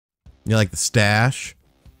You like the stash?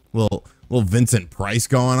 Little Vincent Price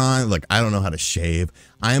going on. Look, I don't know how to shave.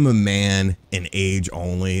 I am a man in age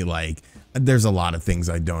only. Like, there's a lot of things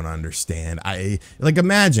I don't understand.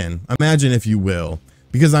 Imagine if you will,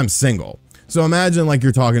 because I'm single. So imagine like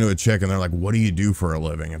you're talking to a chick and they're like, what do you do for a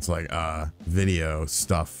living? It's like, video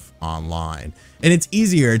stuff online. And it's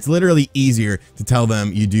easier. It's literally easier to tell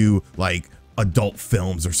them you do like adult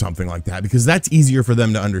films or something like that, because that's easier for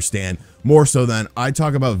them to understand more so than I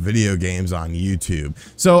talk about video games on YouTube.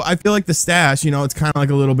 So I feel like the stash, you know, it's kind of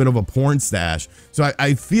like a little bit of a porn stash. So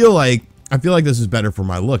I feel like this is better for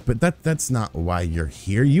my look, but that's not why you're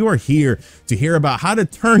here. You are here to hear about how to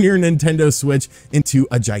turn your Nintendo Switch into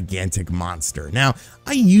a gigantic monster. Now,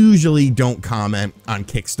 I usually don't comment on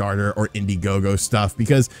Kickstarter or Indiegogo stuff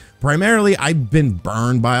because primarily I've been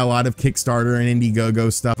burned by a lot of Kickstarter and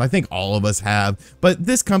Indiegogo stuff. I think all of us have, but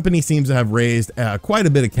this company seems to have raised quite a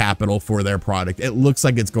bit of capital for their product. It looks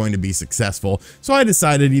like it's going to be successful. So I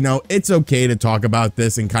decided, you know, it's okay to talk about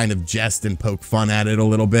this and kind of jest and poke fun at it a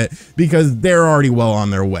little bit because they're already well on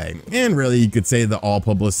their way. And really, you could say that all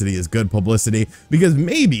publicity is good publicity because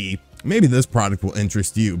maybe this product will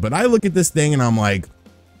interest you. But I look at this thing and I'm like,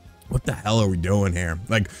 what the hell are we doing here?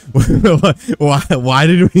 Like, why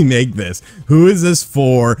did we make this? Who is this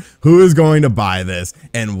for? Who is going to buy this?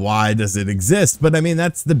 And why does it exist? But I mean,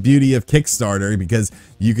 that's the beauty of Kickstarter, because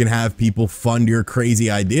you can have people fund your crazy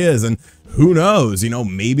ideas, and who knows, you know,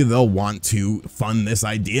 maybe they'll want to fund this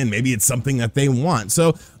idea and maybe it's something that they want.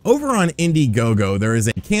 So over on Indiegogo, there is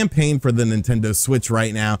a campaign for the Nintendo Switch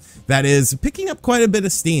right now that is picking up quite a bit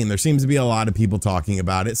of steam. There seems to be a lot of people talking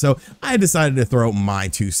about it. So I decided to throw my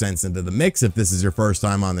 2 cents into the mix. If this is your first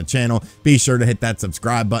time on the channel, be sure to hit that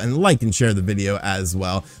subscribe button, like and share the video as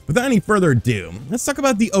well. Without any further ado, let's talk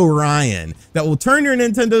about the Orion that will turn your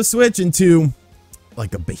Nintendo Switch into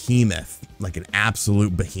like a behemoth, like an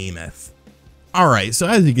absolute behemoth. Alright, so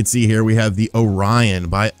as you can see here, we have the Orion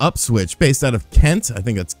by Upswitch, based out of Kent. I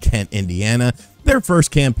think that's Kent, Indiana. Their first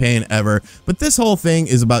campaign ever. But this whole thing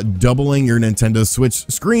is about doubling your Nintendo Switch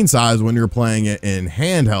screen size when you're playing it in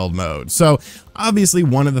handheld mode. So obviously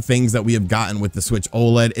one of the things that we have gotten with the Switch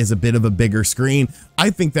OLED is a bit of a bigger screen. I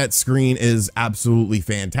think that screen is absolutely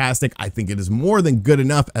fantastic. I think it is more than good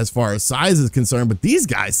enough as far as size is concerned, but these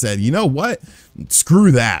guys said, you know what? Screw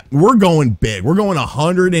that. We're going big. We're going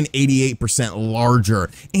 188% larger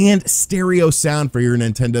and stereo sound for your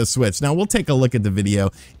Nintendo Switch. Now we'll take a look at the video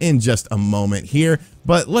in just a moment here,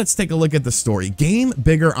 but let's take a look at the story. Game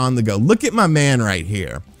bigger on the go. Look at my man right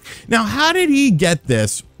here. Now, how did he get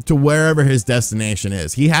this to wherever his destination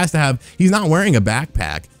is? He has to have, he's not wearing a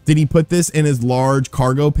backpack. Did he put this in his large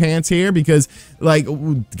cargo pants here? Because like,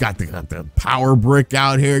 got the power brick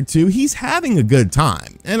out here too. He's having a good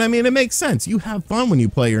time. And I mean, it makes sense. You have fun when you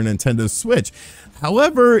play your Nintendo Switch.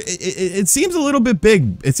 However, it seems a little bit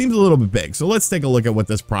big. It seems a little bit big. So let's take a look at what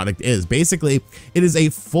this product is. Basically, it is a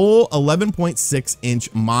full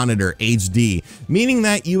 11.6-inch monitor HD, meaning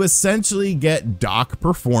that you essentially get dock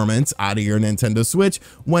performance out of your Nintendo Switch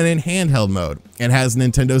when in handheld mode. It has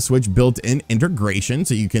Nintendo Switch built-in integration,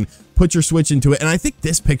 so you can put your Switch into it. And I think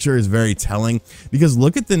this picture is very telling because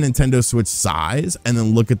look at the Nintendo Switch size and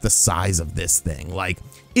then look at the size of this thing. Like,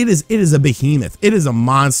 it is a behemoth. It is a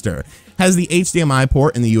monster. Has the HDMI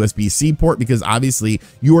port and the USB-C port because obviously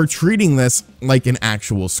you are treating this like an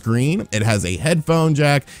actual screen. It has a headphone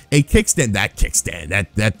jack, a kickstand.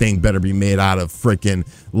 That thing better be made out of freaking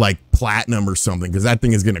like platinum or something, because that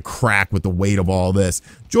thing is going to crack with the weight of all this.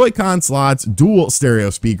 Joy-Con slots, dual stereo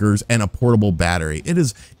speakers, and a portable battery. It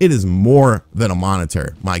is more than a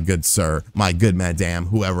monitor, my good sir, my good madam,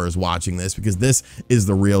 whoever is watching this, because this is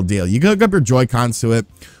the real deal. You can hook up your Joy-Cons to it,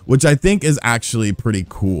 which I think is actually pretty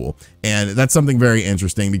cool. And that's something very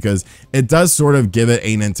interesting because it does sort of give it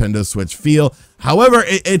a Nintendo Switch feel. However,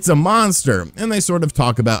 it's a monster, and they sort of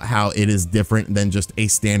talk about how it is different than just a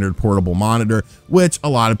standard portable monitor, which a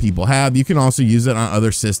lot of people have. You can also use it on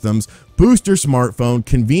other systems. Boost your smartphone,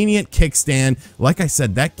 convenient kickstand. Like I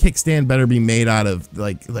said, that kickstand better be made out of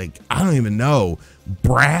like I don't even know,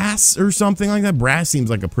 brass or something like that. Brass seems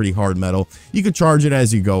like a pretty hard metal. You could charge it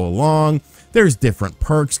as you go along. There's different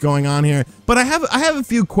perks going on here, but I have a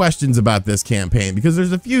few questions about this campaign because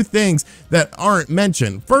there's a few things that aren't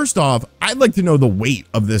mentioned. First off, I'd like to know the weight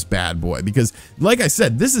of this bad boy because, like I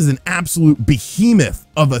said, this is an absolute behemoth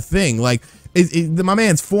of a thing. Like, my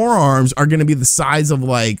man's forearms are going to be the size of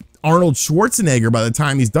like Arnold Schwarzenegger by the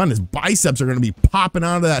time he's done. His biceps are going to be popping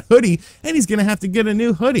out of that hoodie, and he's going to have to get a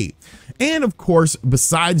new hoodie. And of course,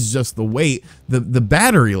 besides just the weight, the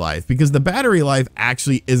battery life, because the battery life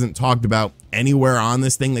actually isn't talked about anywhere on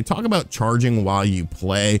this thing. They talk about charging while you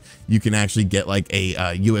play. You can actually get like a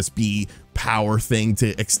USB power thing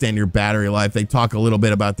to extend your battery life. They talk a little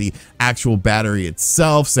bit about the actual battery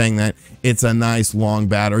itself, saying that it's a nice long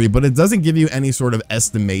battery, but it doesn't give you any sort of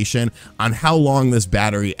estimation on how long this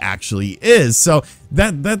battery actually is. So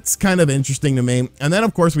that's kind of interesting to me. And then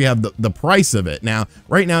of course we have the price of it. Now,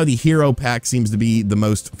 right now the Hero Pack seems to be the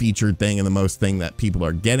most featured thing and the most thing that people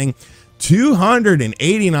are getting.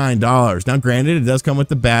 $289. Now, granted, it does come with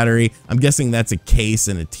the battery. I'm guessing that's a case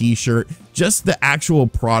and a t-shirt. Just the actual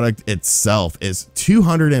product itself is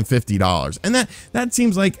 $250. And that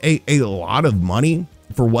seems like a lot of money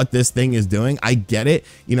for what this thing is doing. I get it.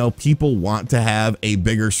 You know, people want to have a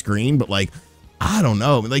bigger screen, but like, I don't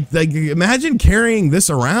know, like imagine carrying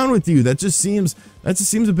this around with you. That just seems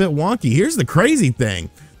a bit wonky. Here's the crazy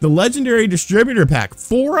thing. The Legendary Distributor Pack,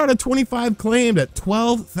 4 out of 25 claimed at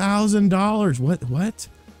 $12,000.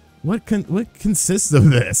 What consists of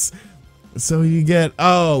this? So you get,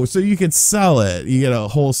 oh, so you could sell it. You get a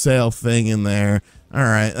wholesale thing in there. All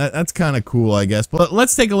right, that's kind of cool, I guess. But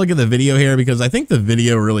let's take a look at the video here, because I think the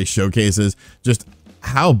video really showcases just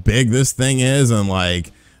how big this thing is and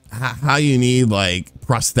like how you need like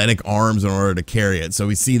prosthetic arms in order to carry it. So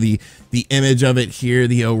we see the image of it here,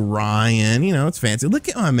 the Orion, you know, it's fancy. Look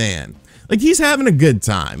at my man. Like, he's having a good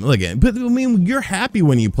time. Look at him. But I mean, you're happy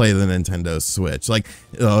when you play the Nintendo Switch. Like,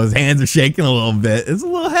 oh, his hands are shaking a little bit. It's a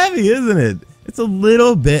little heavy, isn't it? It's a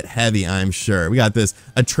little bit heavy, I'm sure. We got this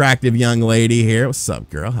attractive young lady here. What's up,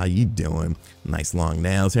 girl? How you doing? Nice long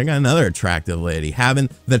nails here. Got another attractive lady having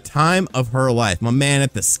the time of her life. My man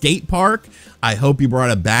at the skate park. I hope you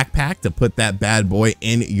brought a backpack to put that bad boy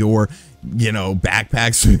in your, you know,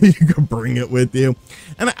 backpack so that you can bring it with you.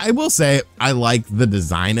 And I will say, I like the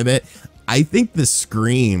design of it. I think the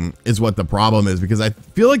screen is what the problem is, because I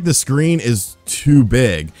feel like the screen is too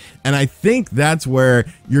big. And I think that's where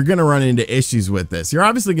you're going to run into issues with this. You're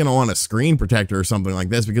obviously going to want a screen protector or something like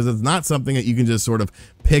this, because it's not something that you can just sort of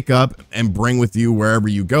pick up and bring with you wherever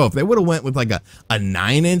you go. If they would have went with like a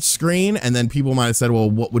 9-inch screen, and then people might have said, well,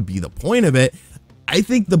 what would be the point of it? I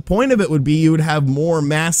think the point of it would be you would have more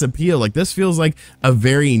mass appeal. Like, this feels like a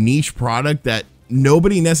very niche product that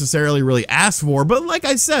nobody necessarily really asked for. But like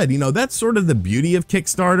I said, you know, that's sort of the beauty of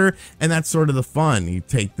Kickstarter, and that's sort of the fun. You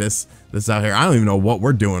take this out here. I don't even know what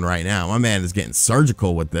we're doing right now. My man is getting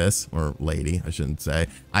surgical with this, or lady, I shouldn't say.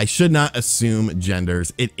 I should not assume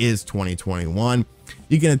genders. It is 2021.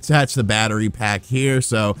 You can attach the battery pack here,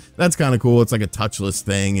 so that's kind of cool. It's like a touchless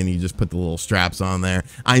thing, and you just put the little straps on there.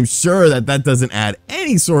 I'm sure that doesn't add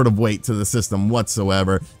any sort of weight to the system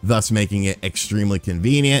whatsoever, thus making it extremely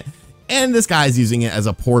convenient. And this guy's using it as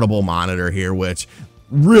a portable monitor here, which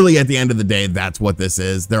really at the end of the day, that's what this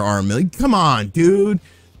is. There are a million. Come on, dude.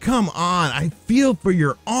 Come on. I feel for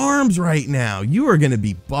your arms right now. You are going to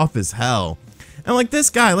be buff as hell. And like this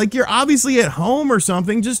guy, like, you're obviously at home or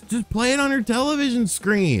something. Just play it on your television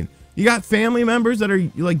screen. You got family members that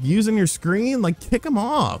are like using your screen, like, kick them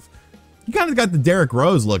off. You kind of got the Derrick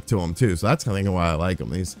Rose look to him too, so that's kind of why I like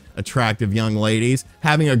them. These attractive young ladies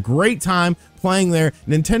having a great time playing their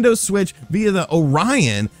Nintendo Switch via the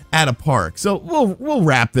Orion at a park. So we'll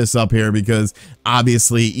wrap this up here, because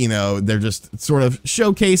obviously, you know, they're just sort of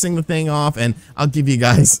showcasing the thing off, and I'll give you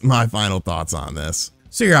guys my final thoughts on this.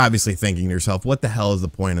 So you're obviously thinking to yourself, what the hell is the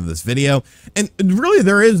point of this video? And really,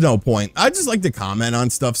 there is no point. I just like to comment on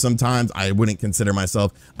stuff sometimes. I wouldn't consider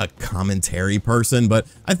myself a commentary person, but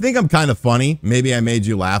I think I'm kind of funny. Maybe I made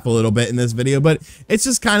you laugh a little bit in this video, but it's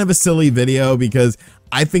just kind of a silly video, because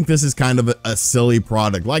I think this is kind of a silly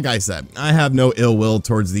product. Like I said, I have no ill will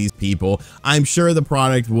towards these people. I'm sure the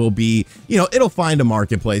product will be, you know, it'll find a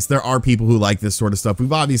marketplace. There are people who like this sort of stuff.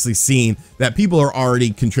 We've obviously seen that people are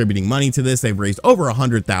already contributing money to this. They've raised over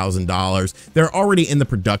 $100,000. They're already in the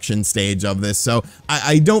production stage of this. So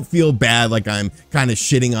I don't feel bad like I'm kind of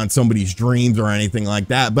shitting on somebody's dreams or anything like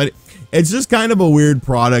that. But it's just kind of a weird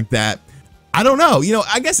product that, I don't know, you know,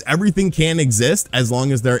 I guess everything can exist as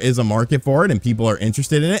long as there is a market for it and people are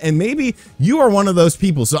interested in it. And maybe you are one of those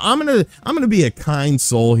people. So I'm gonna be a kind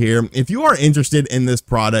soul here. If you are interested in this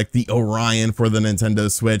product, the Orion for the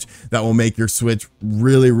Nintendo Switch, that will make your Switch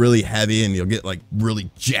really, really heavy and you'll get like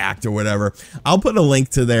really jacked or whatever, I'll put a link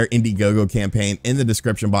to their Indiegogo campaign in the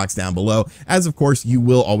description box down below, as of course you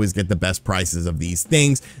will always get the best prices of these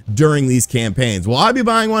things during these campaigns. Will I be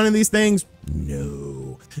buying one of these things?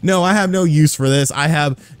 No. No, I have no use for this.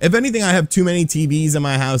 If anything, I have too many TVs in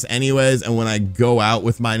my house anyways, and when I go out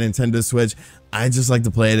with my Nintendo Switch, I just like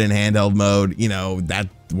to play it in handheld mode. You know, that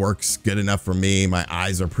works good enough for me. My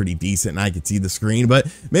eyes are pretty decent and I can see the screen, but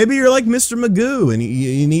maybe you're like Mr. Magoo and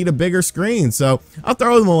you need a bigger screen. So I'll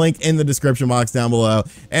throw them a link in the description box down below.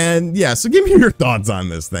 And yeah, so give me your thoughts on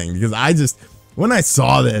this thing, because when I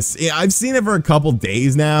saw this, I've seen it for a couple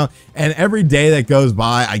days now, and every day that goes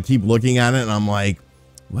by, I keep looking at it and I'm like,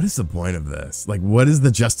 what is the point of this? Like, what is the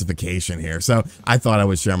justification here? So I thought I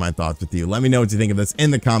would share my thoughts with you. Let me know what you think of this in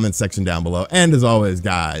the comments section down below. And as always,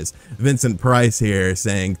 guys, Vincent Price here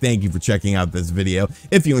saying thank you for checking out this video.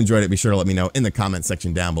 If you enjoyed it, be sure to let me know in the comment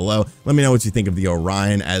section down below. Let me know what you think of the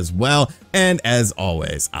Orion as well. And as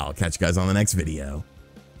always, I'll catch you guys on the next video.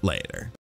 Later.